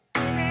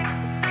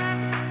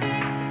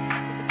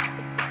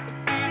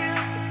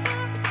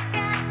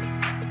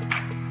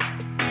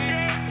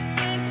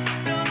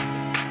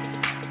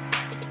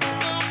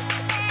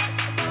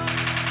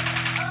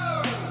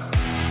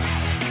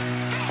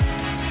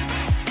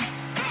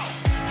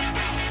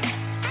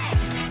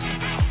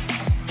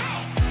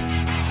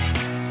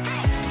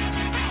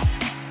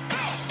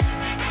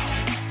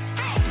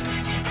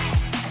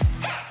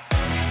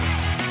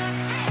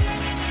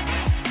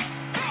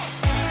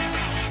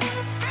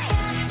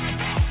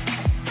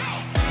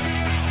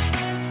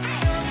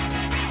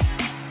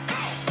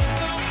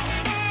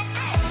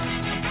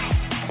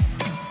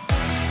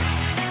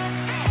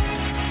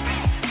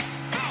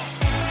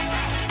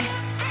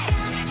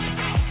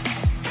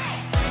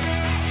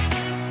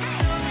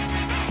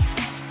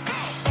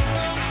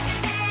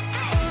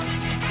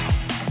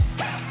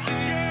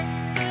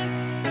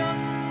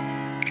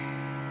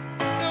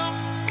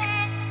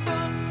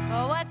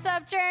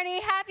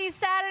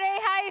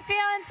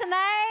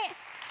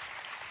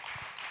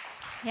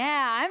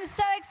Yeah, I'm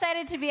so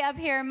excited to be up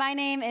here. My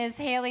name is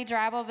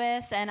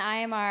Dreibelbis, and I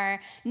am our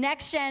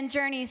Next Gen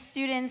Journey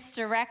Students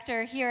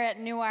Director here at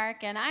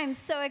Newark, and I'm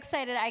so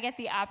excited I get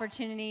the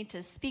opportunity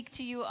to speak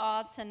to you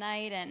all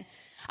tonight. And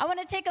I want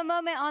to take a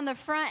moment on the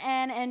front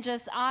end and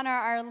just honor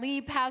our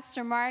lead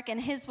pastor, Mark, and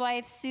his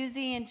wife,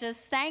 Susie, and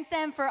just thank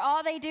them for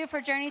all they do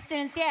for Journey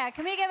students. Yeah,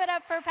 can we give it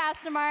up for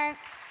Pastor Mark?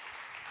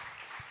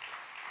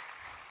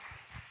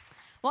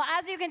 Well,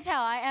 as you can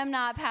tell, I am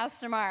not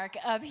Pastor Mark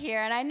up here,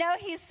 and I know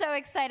he's so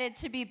excited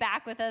to be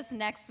back with us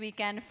next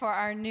weekend for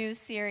our new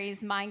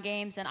series, Mind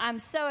Games, and I'm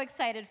so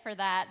excited for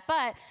that.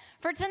 But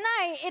for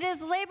tonight, it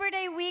is Labor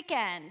Day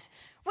weekend,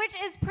 which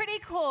is pretty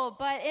cool,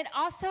 but it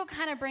also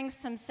kind of brings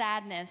some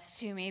sadness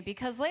to me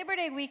because Labor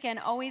Day weekend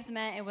always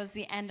meant it was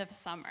the end of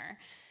summer.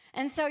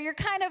 And so you're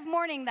kind of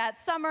mourning that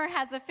summer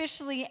has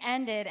officially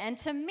ended. And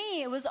to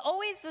me, it was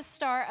always the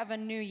start of a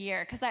new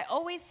year because I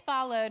always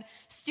followed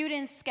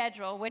students'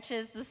 schedule, which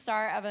is the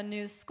start of a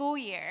new school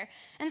year.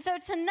 And so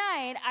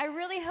tonight, I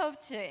really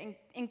hope to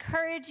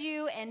encourage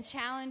you and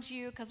challenge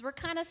you because we're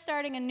kind of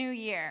starting a new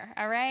year,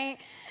 all right?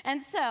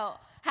 And so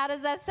how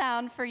does that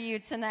sound for you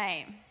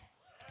tonight?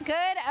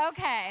 Good?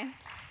 Okay.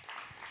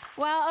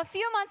 Well, a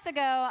few months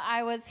ago,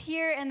 I was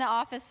here in the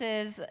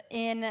offices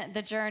in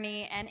the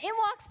Journey, and in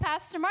walks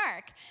Pastor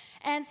Mark.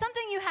 And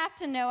something you have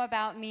to know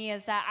about me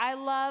is that I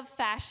love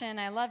fashion,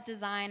 I love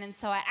design, and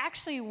so I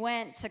actually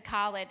went to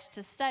college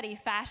to study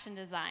fashion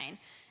design.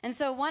 And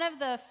so one of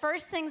the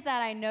first things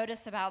that I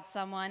notice about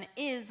someone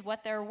is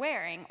what they're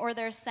wearing or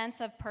their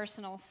sense of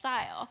personal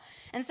style.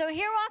 And so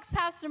here walks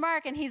Pastor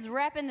Mark, and he's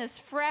repping this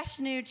fresh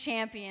new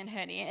Champion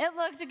hoodie. It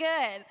looked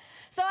good.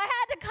 So I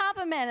had to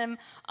compliment him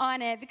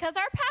on it because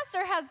our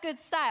pastor has good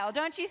style,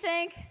 don't you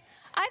think?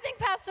 I think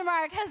Pastor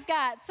Mark has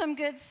got some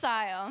good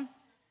style.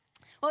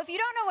 Well, if you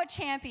don't know what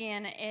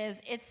Champion is,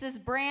 it's this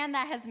brand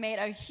that has made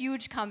a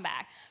huge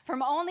comeback.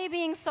 From only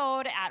being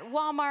sold at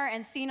Walmart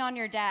and seen on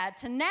your dad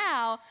to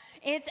now,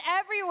 it's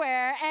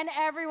everywhere and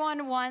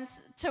everyone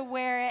wants to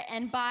wear it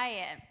and buy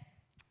it.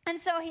 And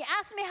so he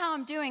asked me how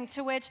I'm doing,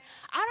 to which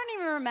I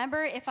don't even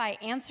remember if I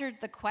answered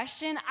the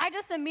question. I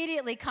just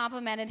immediately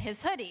complimented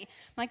his hoodie.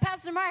 I'm like,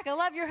 Pastor Mark, I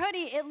love your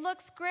hoodie. It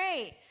looks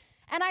great.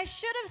 And I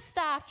should have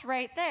stopped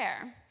right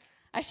there.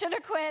 I should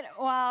have quit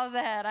while I was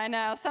ahead. I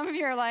know. Some of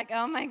you are like,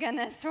 oh my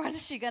goodness, what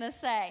is she going to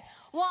say?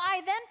 Well,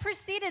 I then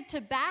proceeded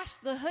to bash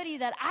the hoodie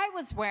that I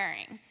was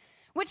wearing,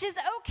 which is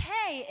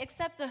okay,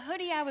 except the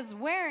hoodie I was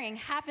wearing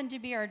happened to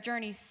be our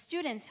Journey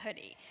Students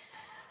hoodie.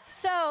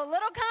 So,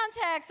 little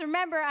context,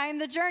 remember, I am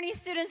the Journey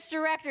Students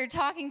Director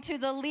talking to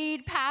the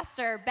lead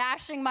pastor,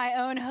 bashing my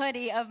own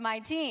hoodie of my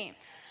team.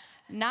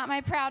 Not my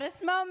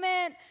proudest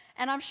moment.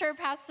 And I'm sure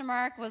Pastor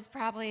Mark was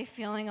probably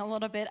feeling a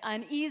little bit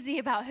uneasy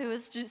about who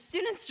his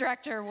students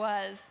director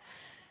was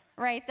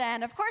right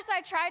then. Of course,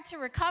 I tried to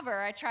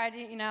recover. I tried to,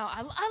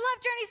 I love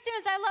Journey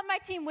students. I love my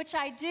team, which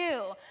I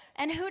do.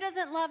 And who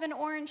doesn't love an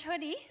orange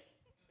hoodie?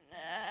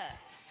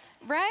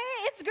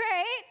 Right? It's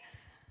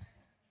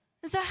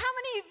great. So how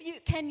many of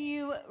you can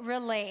you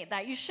relate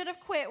that you should have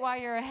quit while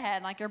you're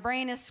ahead? Like your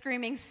brain is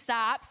screaming,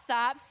 stop,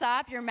 stop,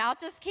 stop. Your mouth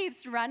just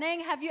keeps running.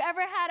 Have you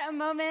ever had a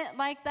moment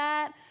like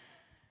that?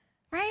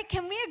 Right?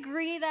 Can we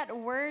agree that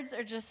words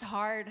are just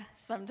hard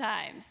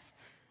sometimes?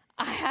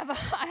 I have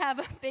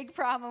a big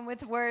problem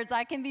with words.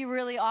 I can be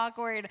really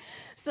awkward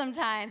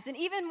sometimes. And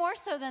even more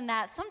so than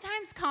that,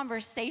 sometimes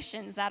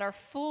conversations that are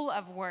full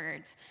of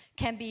words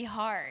can be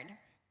hard.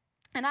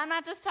 And I'm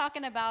not just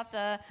talking about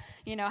the,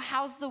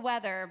 how's the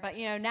weather, but,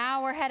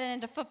 now we're headed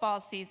into football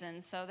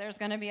season. So there's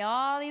going to be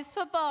all these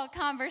football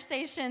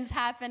conversations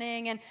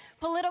happening and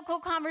political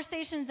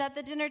conversations at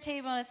the dinner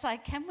table. And it's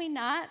like, can we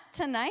not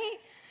tonight?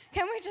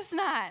 Can we just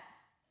not?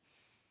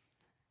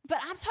 But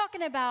I'm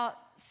talking about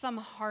some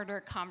harder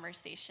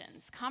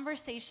conversations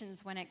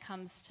when it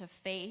comes to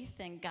faith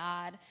and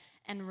God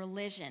and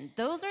religion.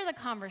 Those are the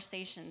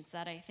conversations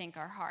that I think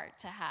are hard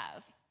to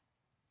have.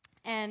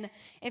 And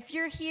if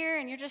you're here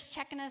and you're just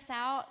checking us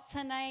out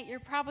tonight, you're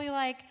probably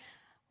like,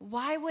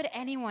 why would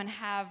anyone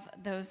have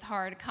those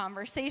hard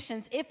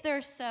conversations if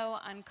they're so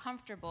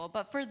uncomfortable?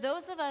 But for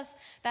those of us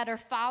that are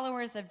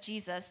followers of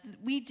Jesus,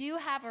 we do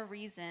have a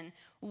reason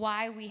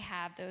why we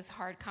have those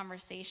hard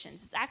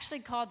conversations. It's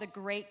actually called the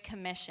Great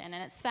Commission,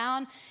 and it's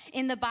found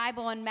in the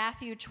Bible in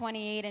Matthew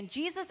 28. And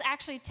Jesus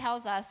actually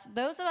tells us,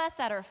 those of us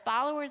that are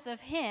followers of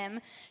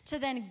him, to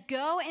then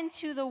go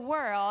into the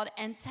world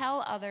and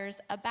tell others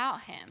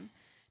about him,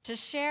 to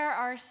share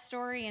our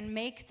story and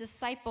make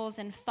disciples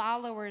and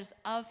followers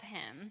of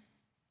him.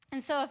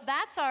 And so if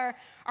that's our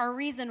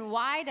reason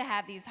why to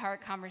have these hard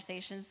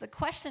conversations, the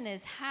question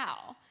is,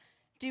 how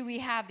do we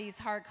have these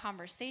hard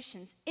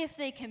conversations if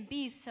they can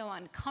be so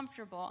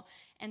uncomfortable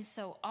and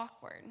so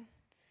awkward?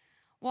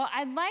 Well,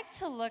 I'd like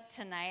to look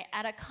tonight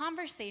at a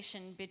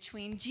conversation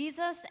between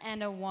Jesus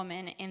and a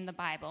woman in the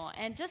Bible.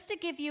 And just to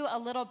give you a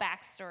little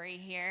backstory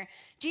here,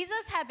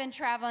 Jesus had been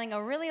traveling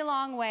a really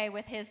long way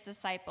with his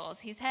disciples.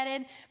 He's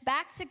headed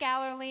back to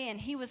Galilee, and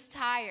he was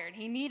tired.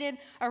 He needed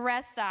a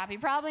rest stop. He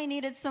probably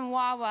needed some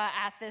Wawa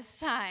at this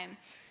time.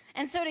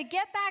 And so to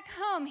get back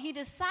home, he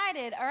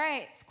decided, all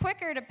right, it's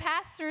quicker to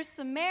pass through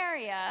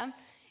Samaria.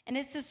 And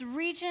it's this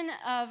region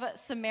of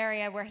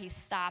Samaria where he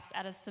stops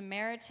at a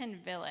Samaritan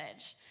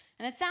village.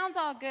 And it sounds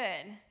all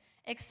good,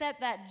 except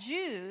that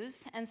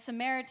Jews and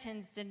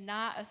Samaritans did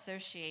not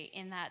associate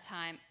in that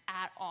time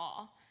at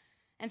all.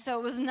 And so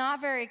it was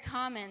not very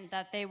common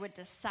that they would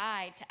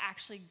decide to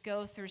actually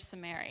go through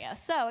Samaria.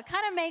 So it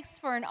kind of makes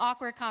for an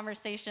awkward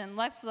conversation.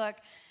 Let's look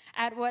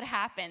at what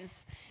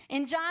happens.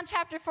 In John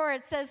chapter 4,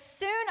 it says,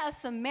 "Soon a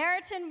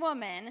Samaritan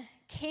woman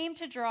came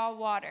to draw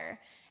water,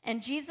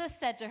 and Jesus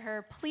said to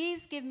her,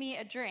 'Please give me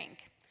a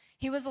drink.'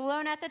 He was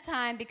alone at the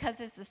time because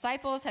his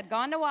disciples had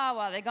gone to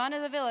Wawa. They'd gone to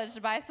the village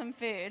to buy some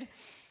food.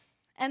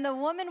 And the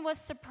woman was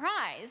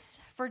surprised,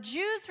 for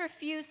Jews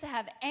refused to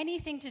have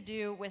anything to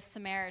do with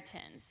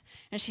Samaritans.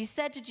 And she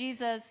said to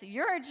Jesus,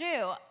 'You're a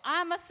Jew.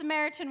 I'm a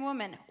Samaritan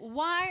woman.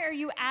 Why are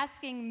you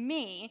asking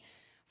me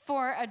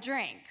for a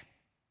drink?'"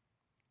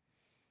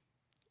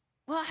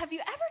 Well, have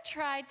you ever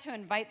tried to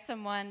invite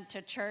someone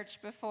to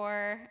church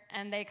before,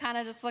 and they kind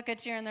of just look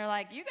at you and they're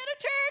like, "You go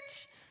to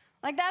church?"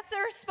 Like, that's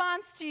their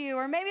response to you.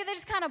 Or maybe they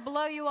just kind of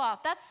blow you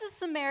off. That's the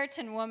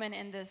Samaritan woman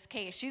in this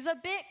case. She's a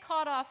bit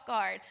caught off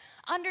guard,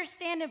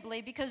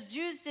 understandably, because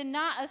Jews did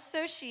not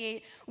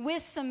associate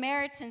with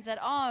Samaritans at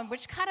all,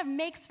 which kind of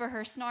makes for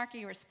her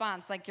snarky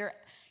response. Like, you're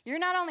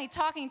not only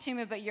talking to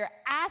me, but you're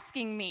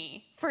asking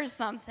me for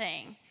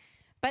something.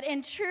 But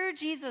in true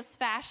Jesus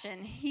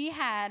fashion, he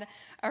had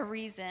a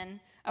reason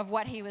of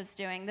what he was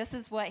doing. This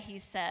is what he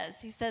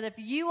says. He said, "If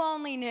you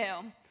only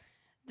knew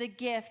the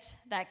gift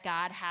that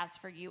God has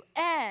for you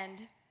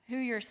and who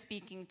you're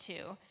speaking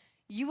to,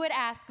 you would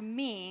ask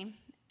me,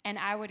 and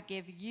I would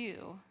give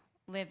you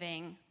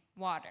living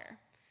water."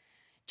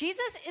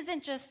 Jesus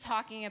isn't just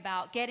talking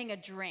about getting a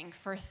drink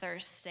for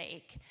thirst's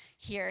sake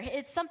here.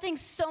 It's something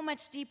so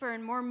much deeper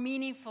and more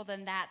meaningful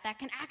than that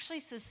can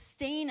actually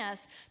sustain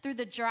us through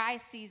the dry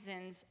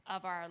seasons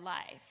of our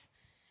life.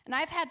 And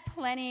I've had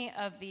plenty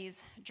of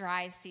these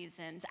dry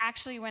seasons.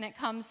 Actually, when it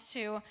comes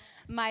to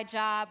my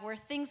job, where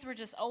things were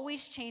just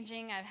always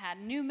changing, I've had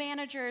new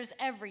managers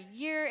every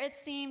year, it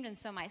seemed, and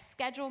so my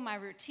schedule, my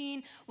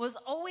routine was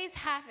always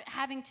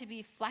having to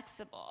be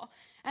flexible.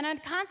 And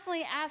I'd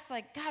constantly ask,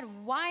 like, "God,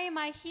 why am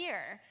I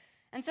here?"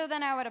 And so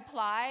then I would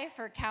apply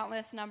for a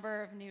countless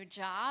number of new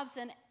jobs,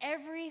 and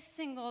every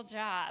single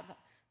job,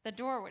 the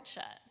door would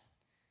shut.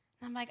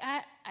 And I'm like,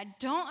 I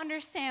don't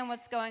understand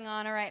what's going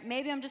on. All right,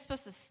 maybe I'm just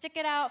supposed to stick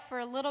it out for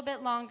a little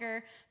bit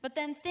longer, but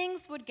then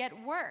things would get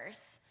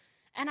worse.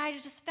 And I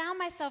just found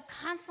myself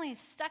constantly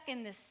stuck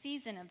in this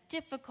season of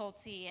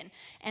difficulty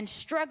and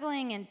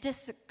struggling and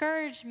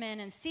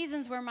discouragement and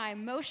seasons where my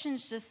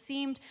emotions just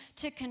seemed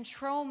to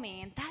control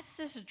me. And that's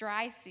this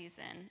dry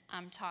season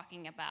I'm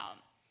talking about,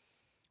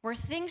 where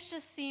things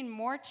just seem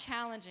more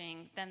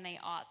challenging than they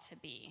ought to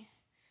be.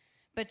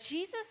 But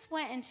Jesus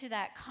went into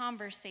that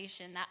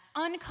conversation, that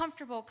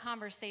uncomfortable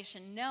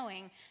conversation,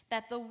 knowing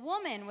that the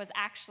woman was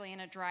actually in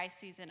a dry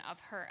season of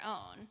her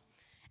own.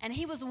 And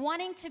he was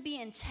wanting to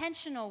be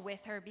intentional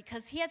with her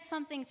because he had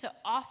something to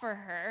offer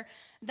her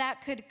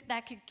that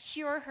could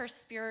cure her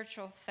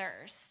spiritual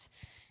thirst.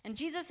 And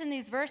Jesus in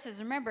these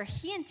verses, remember,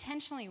 he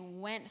intentionally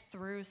went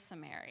through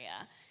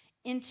Samaria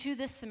into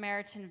this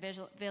Samaritan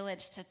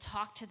village to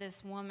talk to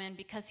this woman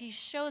because he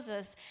shows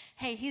us,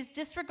 hey, he's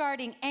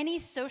disregarding any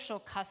social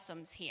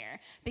customs here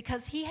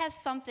because he has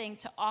something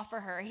to offer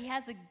her. He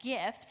has a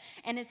gift,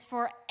 and it's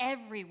for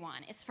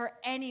everyone. It's for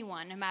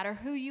anyone, no matter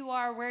who you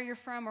are, where you're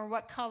from, or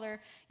what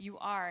color you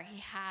are.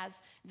 He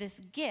has this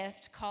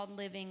gift called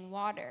living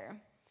water.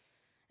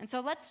 And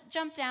so let's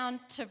jump down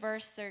to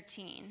verse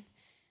 13.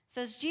 It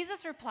says,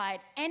 Jesus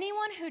replied,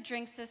 "Anyone who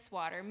drinks this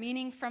water,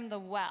 meaning from the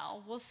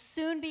well, will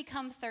soon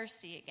become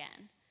thirsty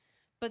again.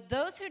 But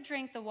those who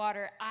drink the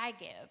water I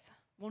give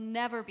will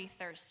never be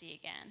thirsty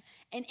again.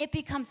 And it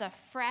becomes a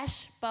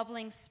fresh,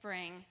 bubbling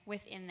spring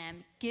within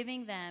them,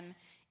 giving them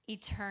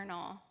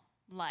eternal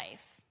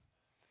life."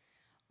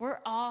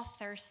 We're all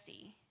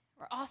thirsty.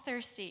 We're all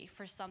thirsty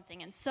for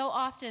something. And so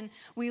often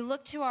we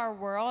look to our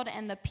world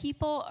and the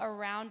people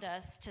around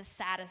us to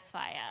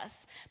satisfy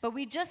us. But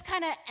we just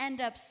kind of end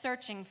up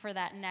searching for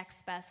that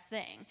next best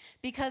thing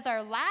because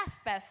our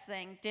last best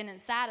thing didn't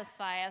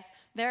satisfy us.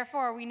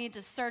 Therefore, we need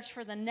to search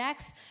for the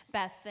next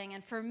best thing.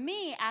 And for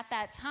me, at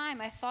that time,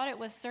 I thought it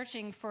was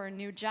searching for a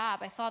new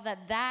job. I thought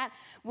that that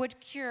would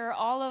cure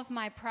all of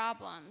my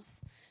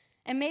problems.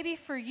 And maybe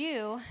for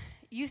you,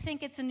 you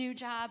think it's a new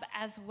job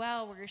as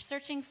well, where you're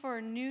searching for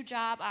a new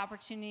job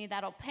opportunity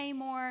that'll pay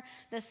more,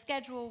 the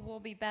schedule will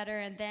be better,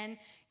 and then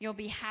you'll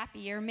be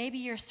happy. Or maybe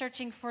you're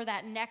searching for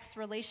that next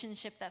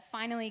relationship that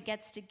finally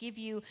gets to give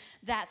you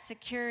that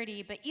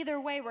security. But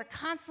either way, we're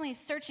constantly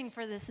searching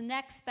for this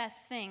next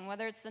best thing,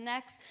 whether it's the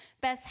next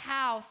best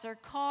house or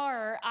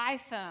car or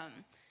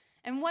iPhone.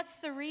 And what's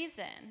the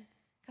reason?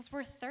 Because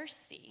we're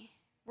thirsty.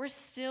 We're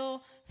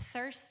still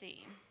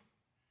thirsty.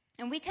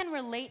 And we can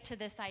relate to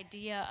this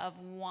idea of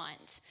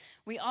want.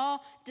 We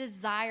all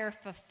desire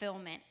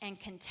fulfillment and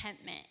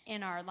contentment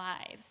in our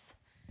lives.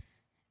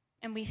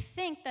 And we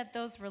think that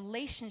those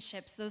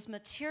relationships, those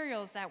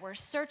materials that we're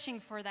searching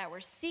for, that we're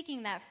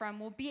seeking that from,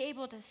 will be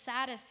able to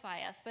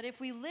satisfy us. But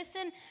if we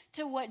listen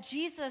to what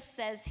Jesus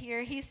says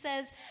here, he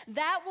says,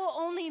 that will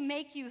only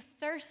make you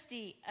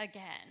thirsty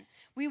again.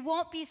 We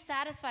won't be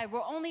satisfied.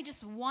 We'll only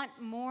just want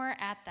more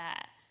at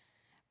that.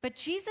 But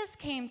Jesus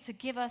came to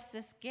give us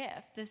this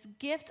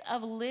gift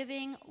of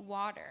living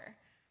water.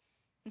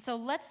 And so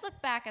let's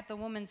look back at the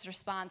woman's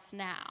response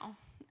now,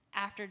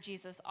 after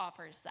Jesus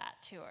offers that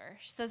to her.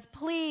 She says,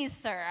 please,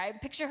 sir, I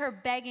picture her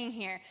begging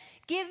here,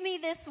 give me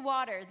this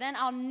water, then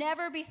I'll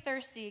never be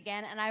thirsty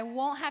again, and I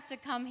won't have to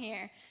come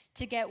here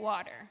to get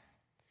water.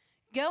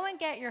 Go and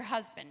get your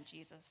husband,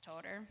 Jesus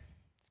told her.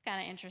 It's kind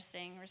of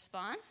interesting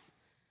response.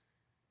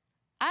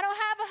 I don't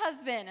have a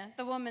husband,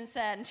 the woman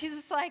said. And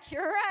Jesus is like,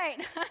 you're right.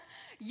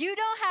 You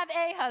don't have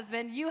a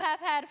husband. You have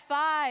had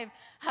 5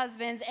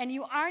 husbands, and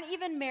you aren't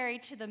even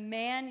married to the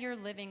man you're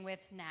living with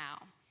now.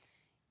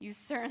 You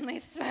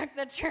certainly spoke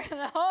the truth.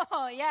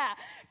 Oh, yeah.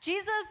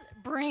 Jesus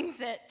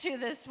brings it to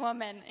this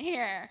woman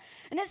here.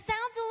 And it sounds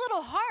a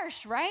little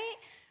harsh, right?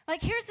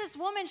 Like, here's this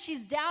woman,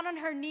 she's down on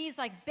her knees,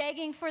 like,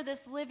 begging for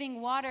this living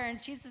water.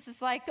 And Jesus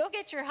is like, go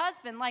get your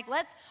husband. Like,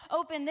 let's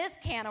open this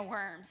can of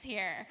worms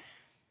here.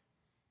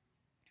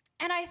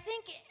 And I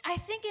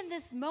think in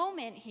this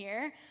moment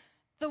here,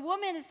 the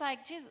woman is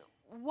like, Jesus,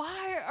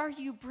 why are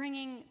you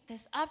bringing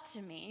this up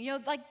to me? You know,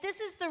 like, this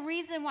is the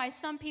reason why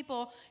some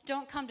people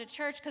don't come to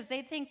church, because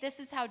they think this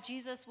is how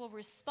Jesus will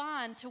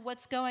respond to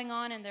what's going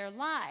on in their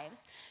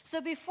lives.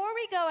 So before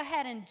we go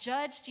ahead and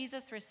judge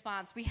Jesus'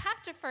 response, we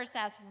have to first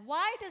ask,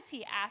 why does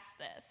he ask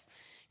this?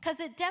 Because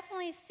it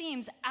definitely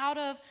seems out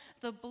of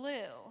the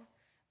blue,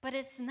 but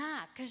it's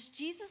not, because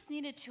Jesus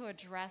needed to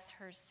address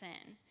her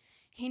sin.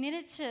 He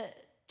needed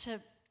to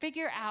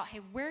figure out,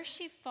 hey, where's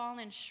she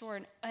fallen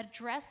short, and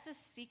address this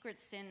secret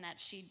sin that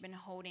she'd been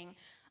holding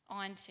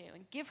onto,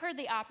 and give her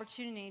the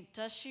opportunity.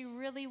 Does she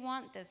really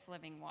want this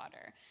living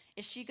water?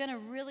 Is she going to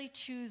really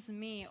choose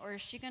me, or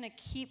is she going to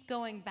keep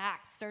going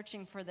back,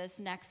 searching for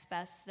this next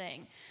best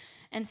thing,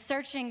 and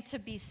searching to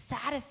be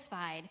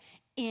satisfied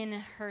in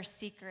her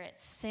secret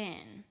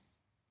sin?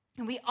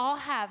 And we all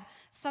have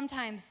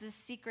sometimes this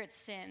secret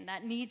sin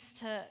that needs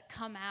to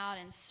come out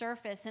and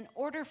surface in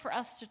order for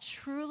us to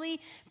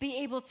truly be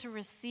able to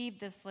receive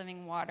this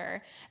living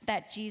water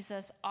that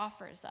Jesus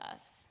offers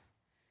us.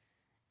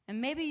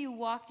 And maybe you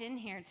walked in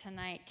here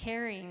tonight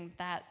carrying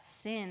that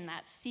sin,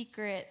 that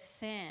secret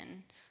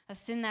sin, a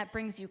sin that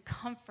brings you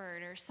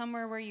comfort, or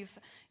somewhere where you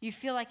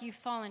feel like you've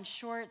fallen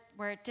short,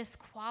 where it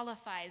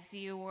disqualifies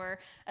you, or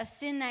a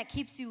sin that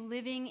keeps you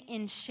living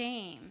in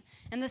shame.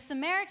 And the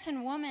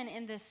Samaritan woman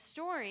in this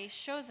story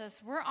shows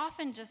us we're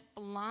often just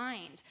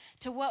blind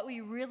to what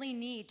we really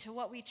need, to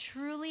what we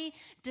truly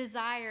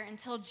desire,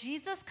 until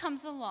Jesus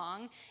comes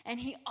along and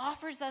he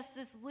offers us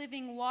this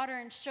living water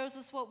and shows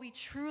us what we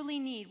truly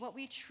need, what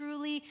we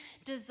truly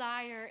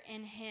desire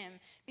in him.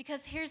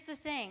 Because here's the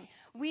thing,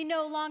 we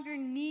no longer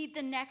need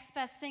the next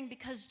best thing,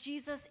 because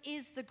Jesus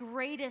is the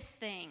greatest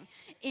thing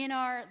in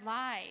our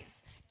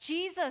lives.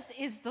 Jesus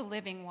is the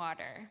living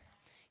water.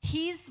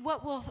 He's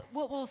what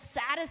will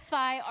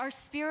satisfy our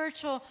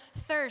spiritual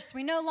thirst.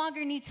 We no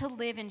longer need to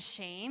live in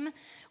shame.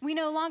 We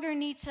no longer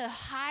need to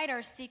hide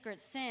our secret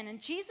sin.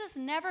 And Jesus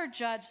never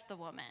judged the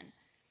woman,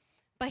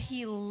 but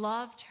he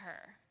loved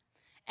her.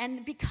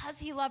 And because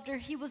he loved her,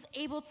 he was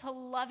able to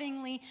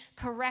lovingly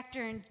correct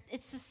her. And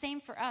it's the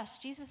same for us.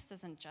 Jesus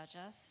doesn't judge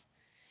us.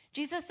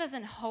 Jesus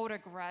doesn't hold a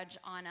grudge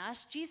on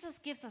us. Jesus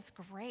gives us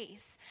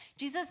grace.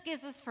 Jesus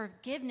gives us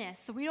forgiveness,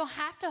 so we don't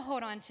have to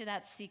hold on to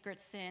that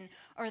secret sin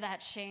or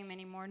that shame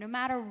anymore, no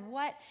matter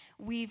what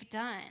we've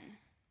done.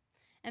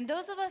 And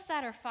those of us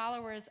that are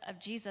followers of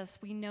Jesus,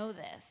 we know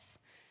this.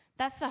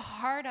 That's the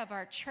heart of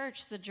our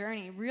church, the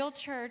journey. Real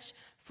church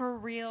for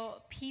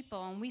real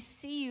people. And we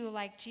see you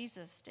like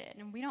Jesus did.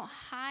 And we don't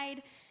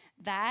hide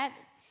that.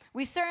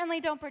 We certainly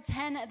don't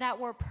pretend that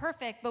we're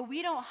perfect, but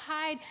we don't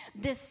hide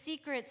this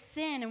secret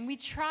sin. And we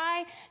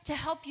try to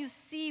help you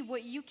see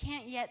what you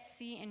can't yet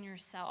see in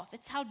yourself.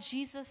 It's how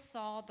Jesus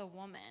saw the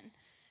woman.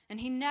 And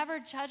he never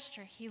judged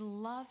her. He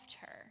loved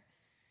her.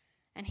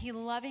 And he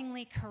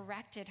lovingly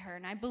corrected her.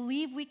 And I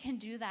believe we can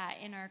do that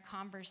in our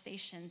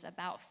conversations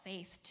about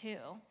faith too.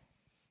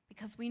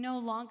 Because we no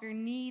longer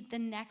need the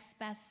next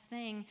best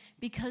thing,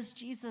 because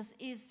Jesus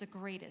is the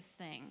greatest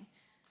thing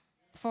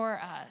for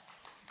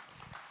us.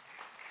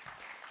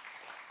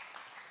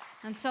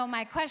 And so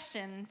my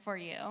question for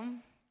you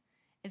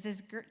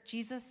is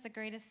Jesus the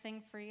greatest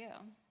thing for you?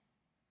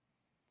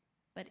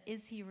 But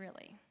is he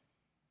really?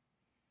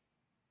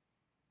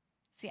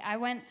 See, I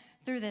went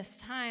through this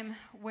time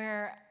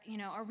where,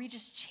 are we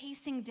just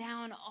chasing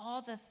down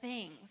all the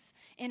things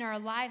in our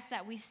lives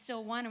that we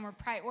still want, and we're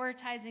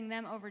prioritizing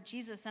them over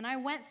Jesus? And I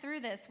went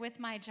through this with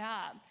my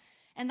job.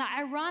 And the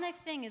ironic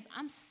thing is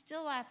I'm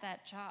still at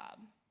that job.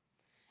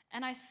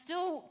 And I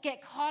still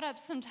get caught up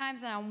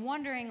sometimes, and I'm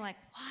wondering,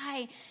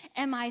 why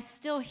am I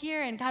still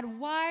here? And God,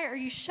 why are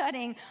you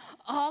shutting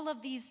all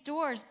of these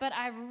doors? But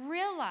I've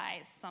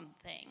realized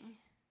something.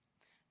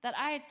 that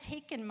I had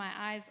taken my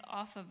eyes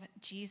off of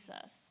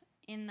Jesus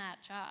in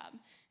that job.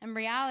 In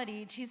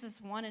reality,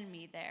 Jesus wanted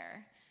me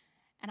there.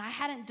 And I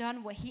hadn't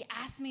done what he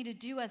asked me to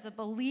do as a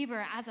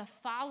believer, as a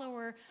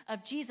follower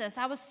of Jesus.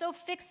 I was so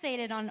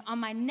fixated on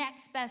my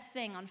next best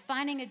thing, on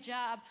finding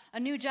a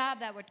new job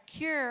that would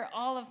cure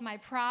all of my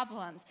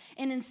problems.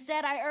 And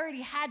instead, I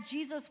already had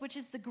Jesus, which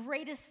is the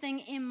greatest thing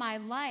in my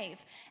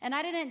life. And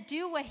I didn't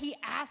do what he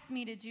asked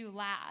me to do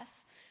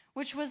last,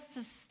 which was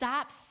to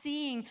stop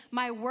seeing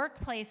my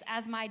workplace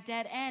as my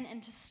dead end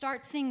and to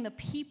start seeing the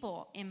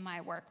people in my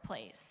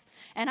workplace.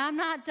 And I'm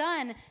not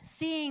done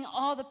seeing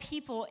all the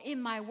people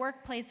in my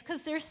workplace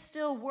because there's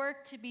still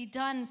work to be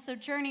done. So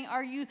Journey,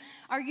 are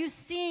you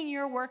seeing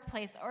your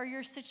workplace or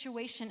your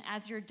situation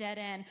as your dead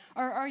end?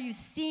 Or are you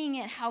seeing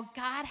it how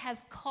God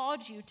has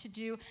called you to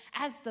do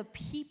as the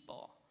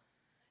people?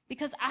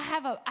 Because I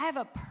have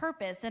a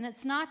purpose, and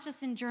it's not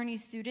just in Journey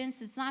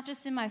students, it's not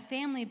just in my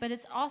family, but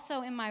it's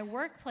also in my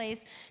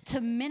workplace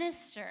to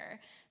minister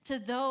to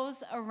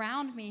those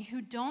around me who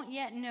don't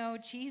yet know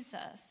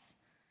Jesus.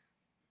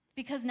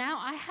 Because now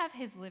I have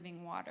his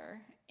living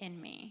water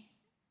in me,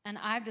 and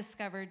I've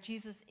discovered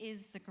Jesus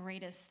is the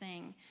greatest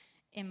thing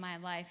in my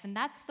life. And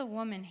that's the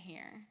woman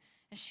here.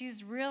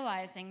 She's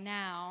realizing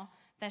now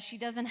that she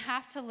doesn't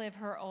have to live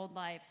her old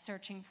life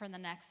searching for the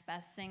next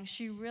best thing.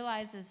 She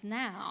realizes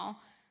now,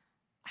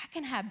 I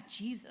can have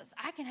Jesus.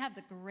 I can have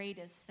the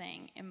greatest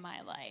thing in my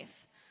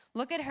life.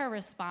 Look at her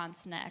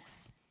response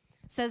next.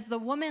 It says, the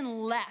woman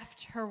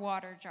left her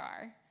water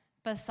jar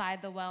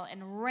beside the well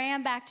and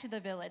ran back to the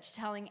village,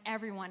 telling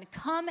everyone,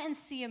 come and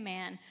see a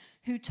man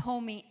who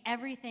told me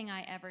everything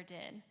I ever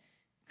did.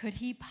 Could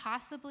he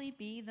possibly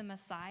be the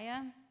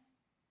Messiah?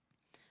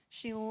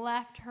 She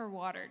left her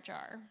water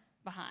jar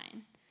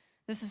behind.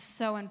 This is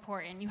so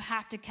important. You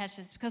have to catch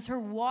this because her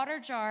water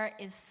jar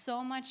is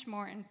so much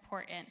more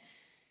important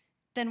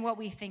than what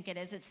we think it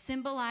is. It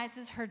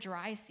symbolizes her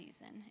dry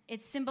season.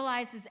 It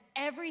symbolizes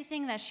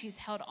everything that she's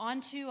held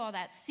onto, all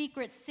that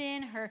secret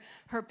sin,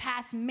 her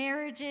past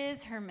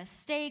marriages, her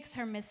mistakes,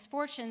 her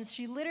misfortunes.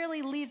 She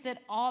literally leaves it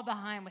all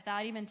behind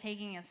without even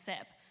taking a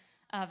sip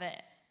of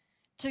it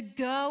to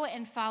go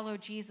and follow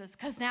Jesus,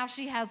 because now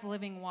she has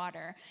living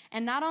water.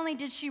 And not only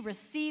did she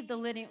receive the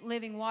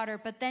living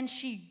water, but then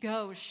she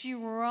goes, she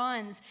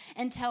runs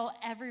and tell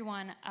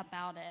everyone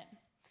about it.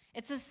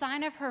 It's a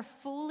sign of her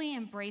fully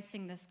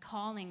embracing this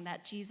calling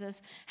that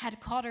Jesus had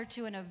called her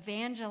to and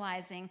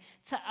evangelizing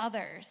to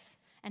others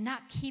and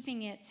not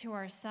keeping it to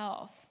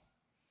ourselves.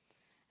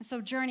 And so,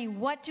 Journey,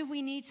 what do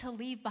we need to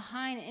leave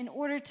behind in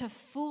order to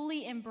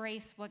fully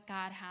embrace what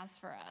God has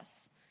for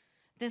us?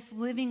 This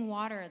living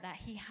water that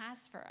he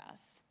has for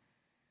us.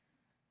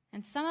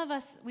 And some of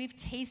us, we've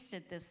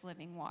tasted this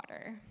living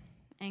water.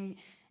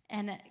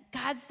 And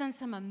God's done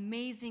some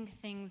amazing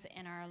things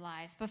in our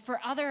lives. But for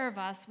other of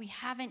us, we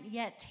haven't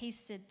yet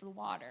tasted the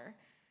water.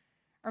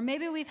 Or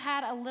maybe we've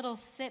had a little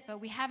sip, but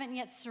we haven't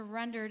yet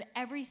surrendered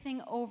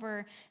everything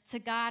over to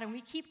God. And we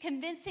keep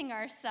convincing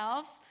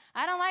ourselves,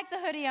 I don't like the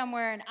hoodie I'm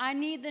wearing. I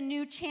need the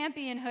new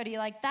Champion hoodie.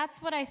 Like, that's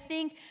what I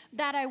think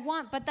that I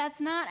want. But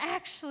that's not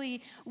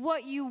actually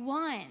what you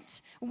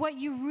want, what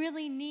you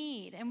really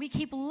need. And we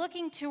keep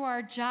looking to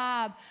our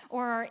job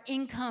or our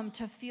income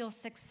to feel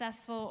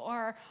successful,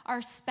 or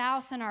our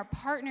spouse and our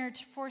partner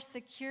for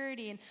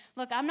security. And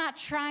look, I'm not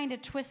trying to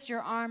twist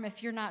your arm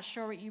if you're not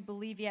sure what you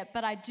believe yet,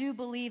 but I do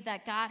believe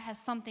that God has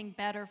something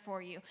better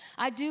for you.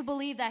 I do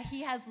believe that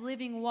he has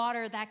living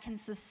water that can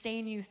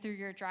sustain you through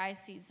your dry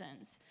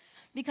seasons.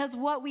 Because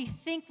what we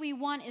think we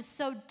want is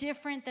so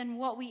different than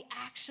what we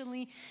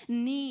actually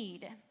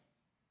need.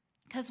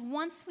 Because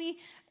once we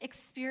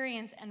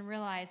experience and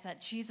realize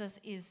that Jesus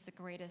is the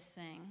greatest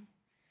thing,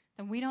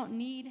 then we don't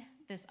need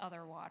this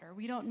other water.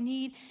 We don't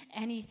need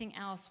anything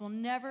else. We'll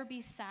never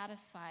be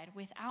satisfied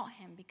without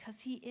him because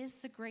he is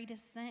the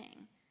greatest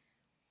thing.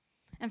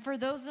 And for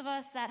those of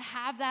us that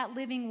have that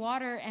living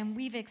water and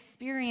we've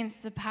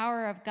experienced the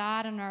power of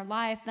God in our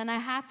life, then I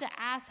have to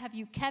ask, have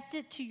you kept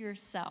it to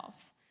yourself?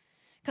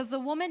 Because the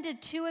woman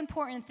did two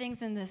important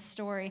things in this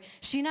story.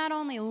 She not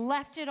only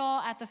left it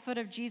all at the foot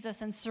of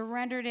Jesus and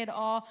surrendered it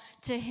all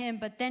to him,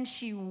 but then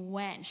she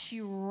went,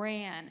 she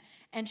ran,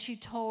 and she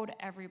told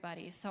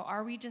everybody. So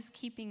are we just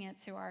keeping it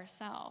to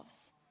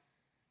ourselves?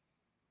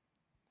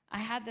 I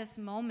had this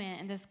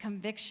moment and this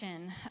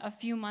conviction a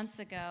few months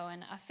ago,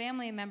 and a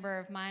family member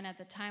of mine at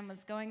the time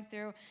was going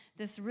through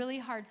this really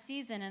hard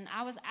season, and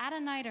I was at a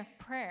night of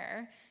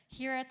prayer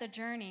here at the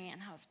Journey,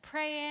 and I was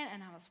praying,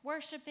 and I was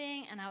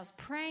worshiping, and I was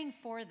praying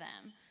for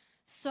them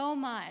so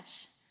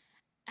much,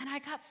 and I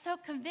got so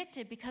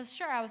convicted because,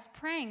 sure, I was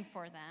praying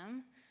for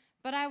them,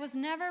 but I was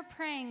never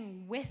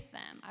praying with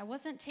them. I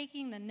wasn't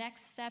taking the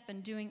next step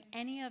and doing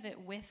any of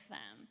it with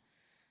them.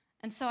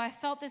 And so I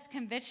felt this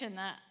conviction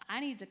that I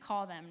need to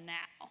call them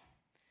now.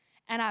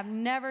 And I've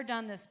never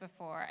done this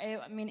before.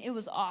 It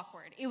was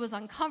awkward. It was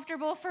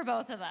uncomfortable for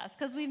both of us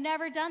because we've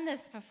never done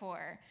this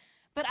before.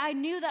 But I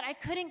knew that I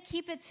couldn't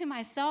keep it to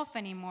myself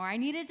anymore. I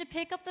needed to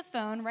pick up the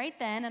phone right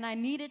then, and I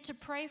needed to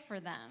pray for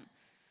them.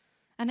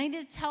 And I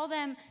need to tell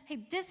them, hey,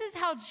 this is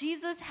how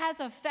Jesus has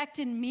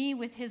affected me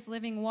with his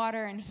living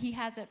water, and he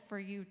has it for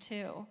you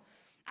too.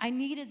 I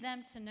needed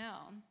them to know.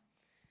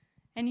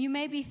 And you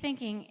may be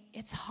thinking,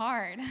 it's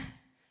hard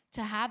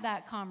to have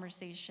that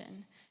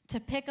conversation,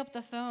 to pick up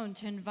the phone,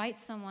 to invite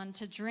someone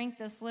to drink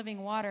this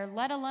living water,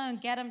 let alone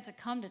get them to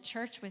come to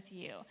church with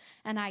you.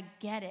 And I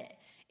get it.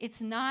 It's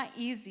not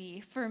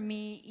easy for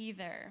me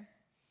either.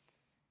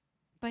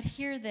 But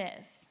hear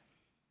this,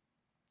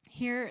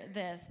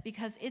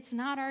 because it's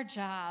not our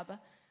job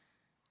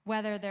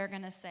whether they're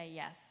going to say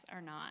yes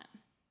or not.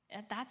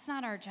 That's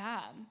not our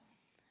job.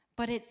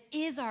 But it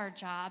is our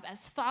job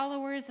as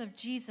followers of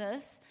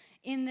Jesus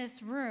in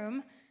this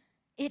room.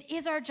 It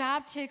is our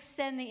job to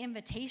extend the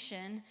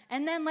invitation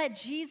and then let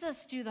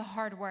Jesus do the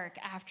hard work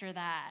after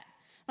that.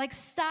 Like,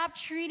 stop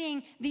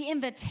treating the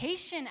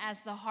invitation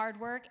as the hard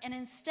work and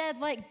instead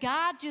let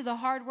God do the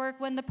hard work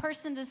when the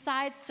person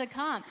decides to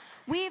come.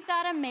 We've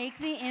got to make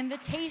the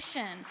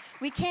invitation.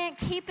 We can't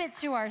keep it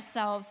to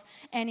ourselves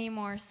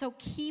anymore, so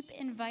keep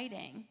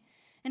inviting.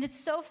 And it's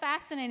so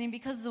fascinating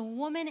because the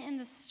woman in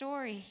the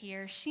story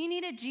here, she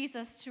needed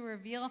Jesus to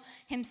reveal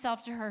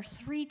himself to her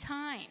 3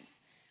 times.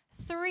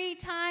 3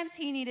 times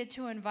he needed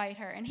to invite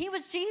her, and he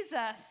was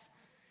Jesus.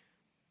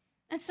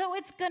 And so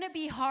it's going to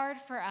be hard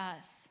for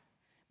us.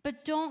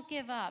 But don't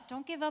give up.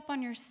 Don't give up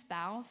on your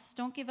spouse.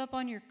 Don't give up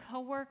on your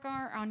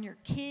coworker, on your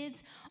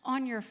kids,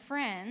 on your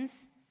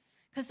friends.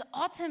 Because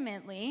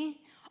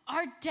ultimately,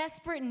 our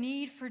desperate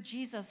need for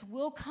Jesus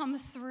will come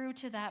through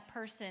to that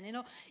person.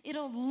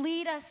 It'll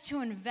lead us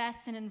to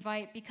invest and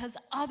invite because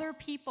other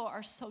people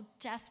are so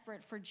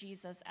desperate for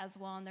Jesus as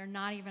well, and they're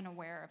not even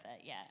aware of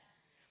it yet.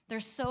 They're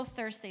so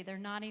thirsty, they're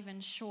not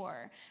even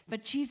sure.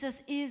 But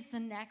Jesus is the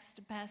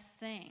next best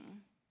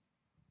thing.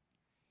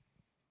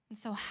 And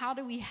so how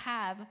do we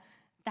have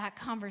that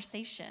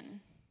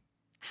conversation?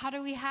 How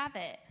do we have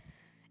it?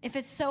 If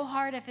it's so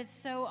hard, if it's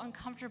so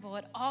uncomfortable,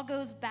 it all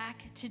goes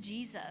back to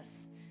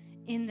Jesus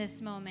in this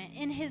moment.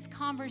 In his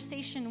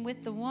conversation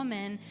with the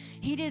woman,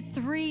 he did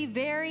 3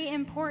 very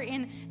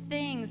important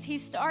things. He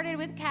started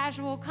with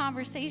casual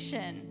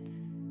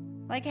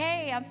conversation. Like,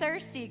 hey, I'm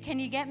thirsty. Can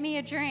you get me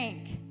a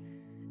drink?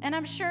 And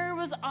I'm sure it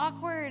was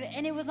awkward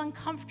and it was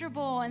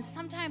uncomfortable. And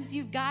sometimes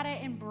you've got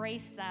to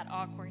embrace that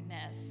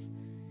awkwardness.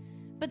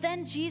 But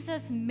then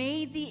Jesus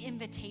made the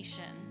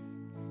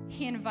invitation.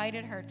 He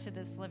invited her to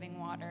this living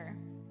water.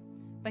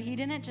 But he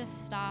didn't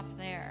just stop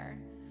there.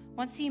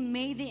 Once he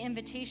made the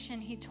invitation,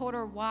 he told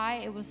her why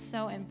it was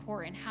so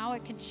important, how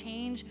it could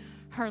change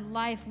her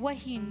life, what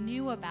he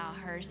knew about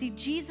her. See,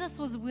 Jesus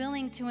was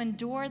willing to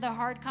endure the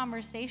hard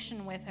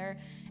conversation with her,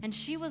 and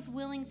she was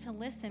willing to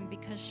listen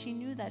because she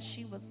knew that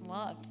she was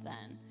loved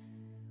then.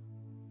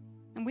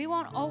 And we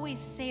won't always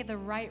say the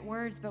right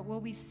words, but will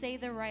we say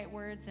the right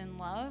words in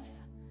love?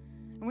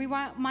 We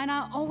might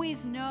not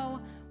always know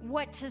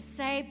what to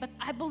say, but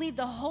I believe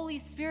the Holy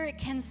Spirit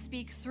can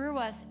speak through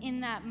us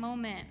in that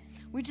moment.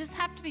 We just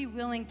have to be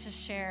willing to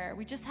share.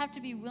 We just have to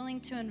be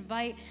willing to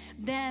invite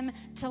them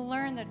to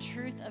learn the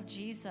truth of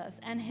Jesus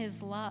and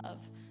his love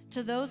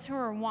to those who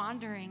are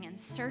wandering and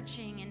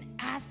searching and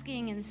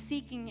asking and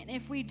seeking. And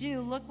if we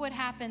do, look what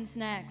happens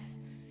next.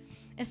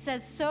 It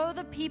says, so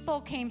the people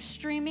came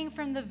streaming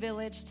from the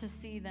village to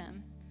see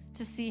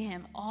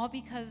him, all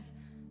because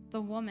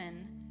the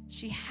woman,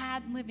 she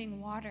had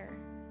living water,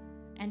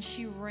 and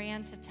she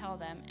ran to tell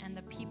them, and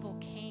the people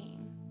came.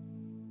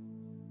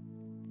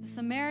 The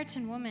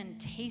Samaritan woman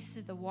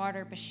tasted the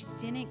water, but she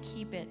didn't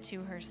keep it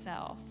to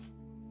herself.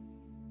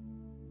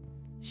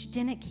 She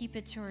didn't keep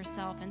it to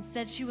herself.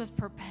 Instead, she was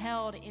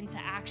propelled into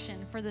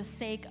action for the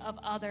sake of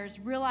others,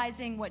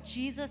 realizing what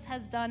Jesus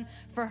has done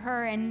for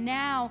her, and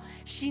now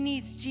she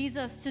needs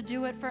Jesus to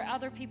do it for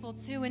other people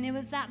too. And it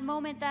was that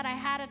moment that I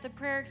had at the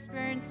prayer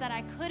experience that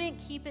I couldn't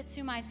keep it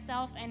to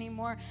myself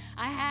anymore.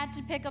 I had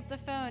to pick up the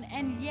phone,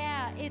 and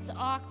yeah, it's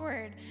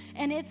awkward,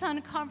 and it's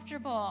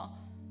uncomfortable.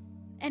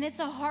 And it's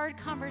a hard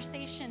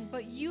conversation,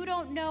 but you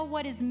don't know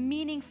what is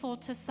meaningful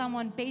to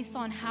someone based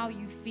on how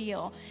you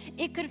feel.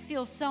 It could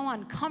feel so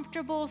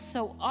uncomfortable,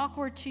 so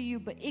awkward to you,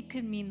 but it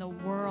could mean the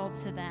world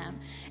to them.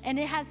 And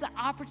it has the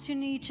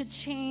opportunity to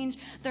change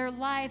their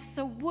life.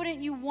 So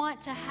wouldn't you want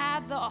to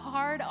have the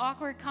hard,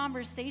 awkward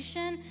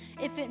conversation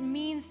if it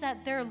means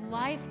that their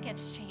life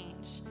gets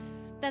changed,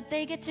 that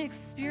they get to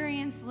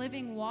experience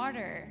living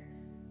water?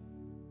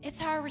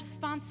 It's our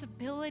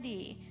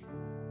responsibility.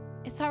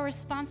 It's our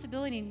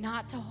responsibility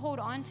not to hold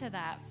on to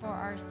that for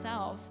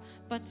ourselves,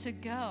 but to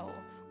go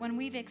when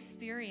we've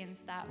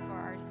experienced that for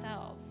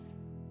ourselves.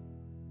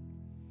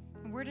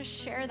 And we're to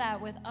share that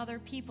with other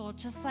people,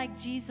 just like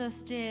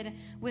Jesus did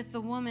with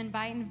the woman,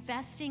 by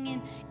investing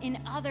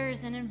in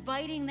others and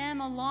inviting them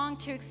along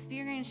to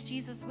experience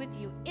Jesus with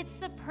you. It's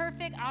the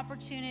perfect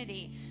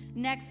opportunity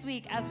next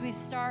week as we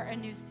start a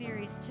new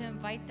series to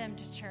invite them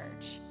to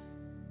church.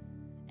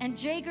 And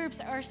J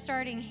groups are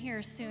starting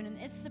here soon, and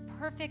it's the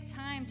perfect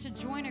time to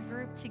join a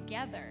group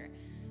together.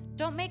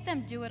 Don't make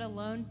them do it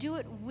alone. Do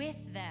it with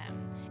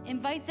them.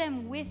 Invite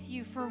them with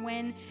you for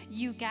when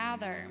you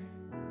gather.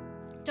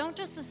 don't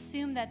just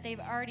assume that they've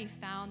already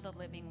found the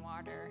living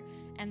water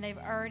and they've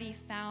already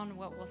found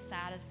what will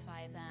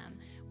satisfy them.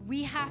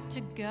 We have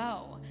to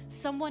go.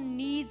 Someone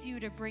needs you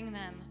to bring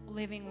them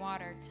living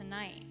water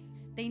tonight.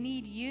 They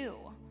need you.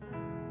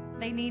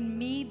 They need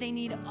me. They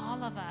need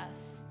all of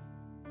us.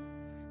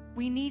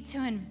 We need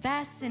to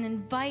invest and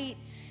invite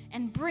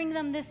and bring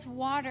them this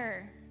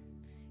water,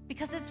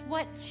 because it's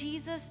what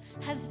Jesus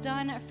has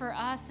done for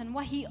us and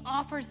what he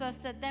offers us,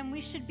 that then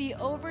we should be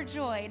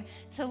overjoyed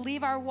to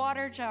leave our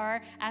water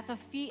jar at the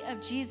feet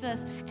of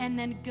Jesus and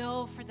then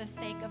go for the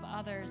sake of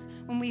others.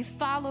 When we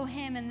follow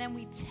him and then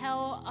we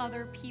tell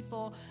other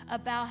people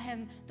about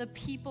him, the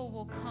people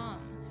will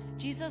come.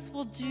 Jesus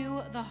will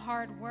do the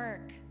hard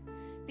work,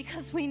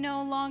 because we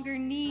no longer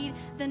need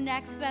the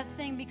next best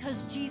thing,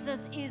 because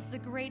Jesus is the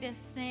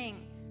greatest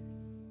thing.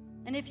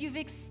 And if you've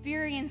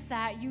experienced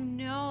that, you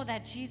know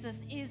that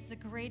Jesus is the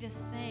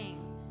greatest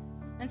thing.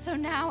 And so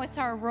now it's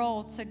our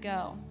role to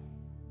go.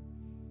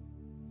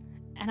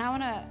 And I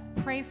want to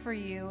pray for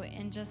you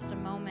in just a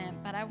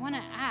moment, but I want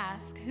to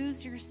ask,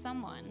 who's your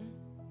someone?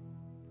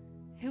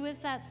 Who is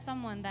that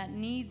someone that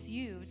needs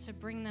you to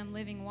bring them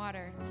living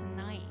water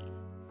tonight?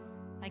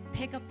 Like,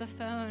 pick up the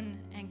phone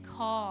and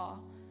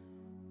call,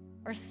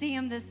 or see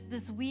them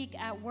this week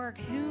at work.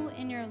 Who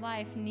in your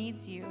life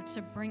needs you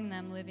to bring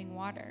them living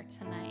water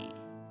tonight?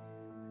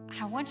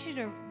 I want you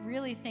to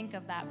really think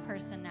of that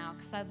person now,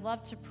 because I'd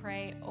love to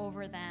pray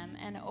over them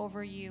and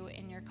over you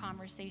in your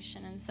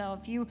conversation. And so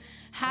if you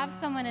have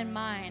someone in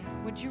mind,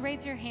 would you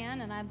raise your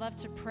hand? And I'd love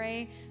to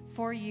pray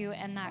for you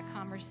in that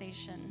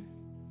conversation.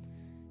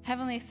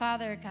 Heavenly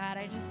Father, God,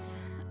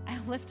 I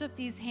lift up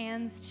these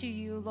hands to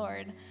you,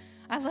 Lord.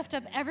 I lift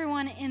up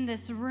everyone in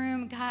this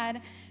room,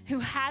 God, who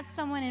has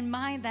someone in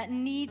mind that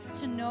needs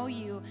to know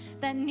you,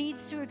 that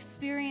needs to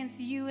experience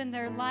you in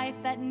their life,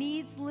 that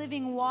needs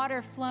living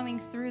water flowing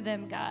through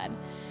them, God.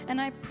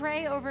 And I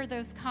pray over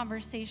those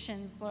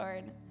conversations,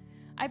 Lord.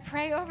 I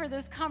pray over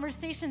those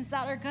conversations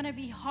that are going to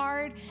be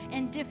hard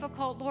and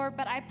difficult, Lord,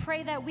 but I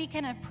pray that we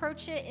can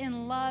approach it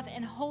in love,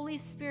 and Holy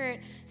Spirit,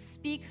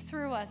 speak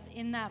through us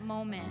in that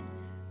moment.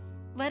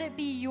 Let it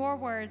be your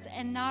words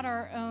and not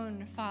our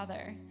own,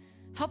 Father.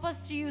 Help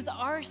us to use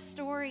our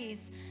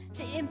stories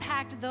to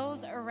impact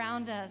those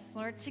around us,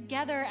 Lord,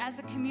 together as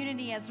a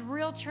community, as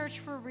real church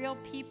for real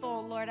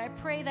people, Lord. I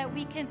pray that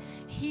we can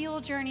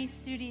heal Journey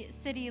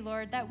City,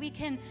 Lord, that we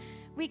can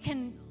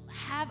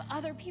have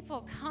other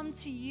people come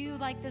to you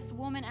like this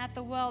woman at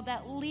the well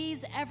that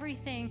leaves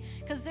everything,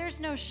 because there's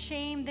no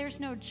shame,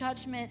 there's no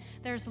judgment,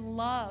 there's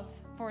love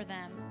for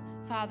them,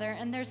 Father,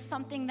 and there's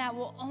something that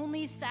will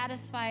only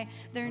satisfy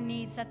their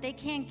needs that they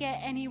can't get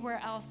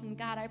anywhere else. And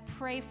God, I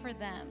pray for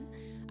them.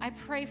 I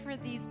pray for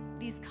these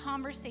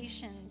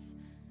conversations.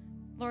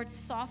 Lord,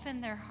 soften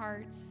their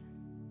hearts.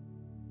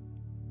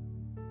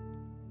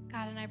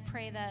 God, and I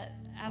pray that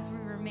as we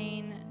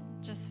remain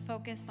just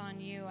focused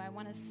on you, I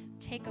want to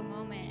take a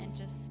moment and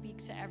just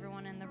speak to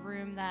everyone in the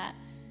room that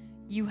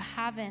you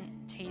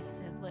haven't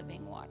tasted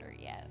living water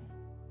yet.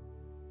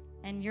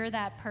 And you're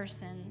that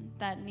person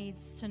that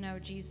needs to know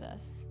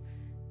Jesus.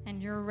 And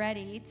you're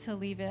ready to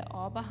leave it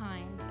all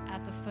behind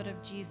at the foot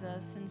of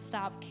Jesus and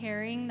stop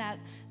carrying that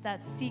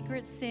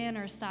secret sin,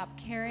 or stop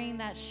carrying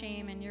that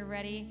shame. And you're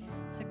ready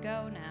to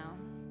go now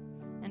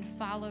and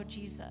follow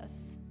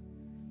Jesus.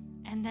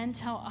 And then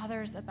tell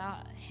others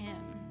about him.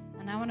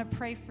 And I want to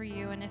pray for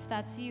you. And if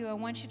that's you, I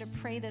want you to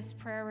pray this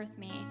prayer with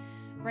me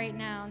right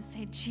now and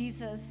say,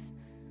 Jesus,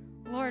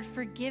 Lord,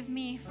 forgive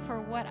me for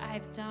what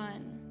I've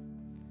done.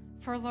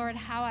 For, Lord,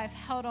 how I've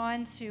held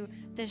on to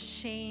this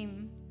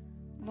shame,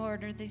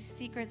 Lord, or this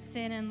secret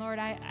sin. And, Lord,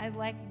 I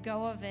let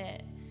go of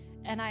it,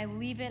 and I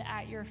leave it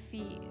at your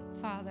feet,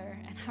 Father.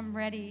 And I'm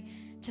ready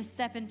to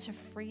step into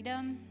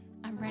freedom.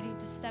 I'm ready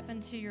to step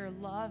into your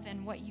love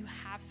and what you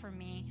have for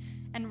me,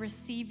 and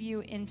receive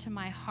you into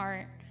my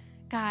heart,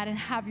 God, and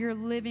have your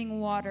living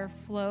water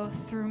flow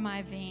through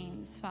my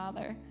veins,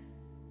 Father.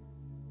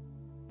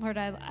 Lord,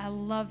 I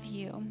love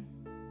you.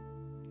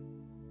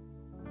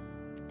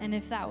 And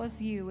if that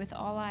was you, with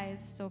all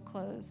eyes still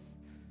closed,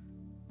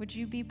 would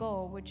you be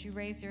bold? Would you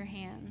raise your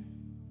hand?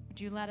 Would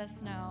you let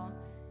us know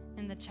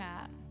in the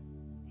chat?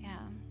 Yeah.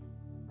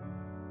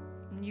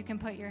 And you can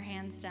put your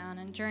hands down.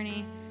 And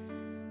Journey,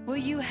 will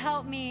you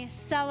help me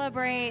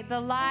celebrate the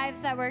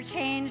lives that were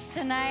changed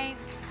tonight?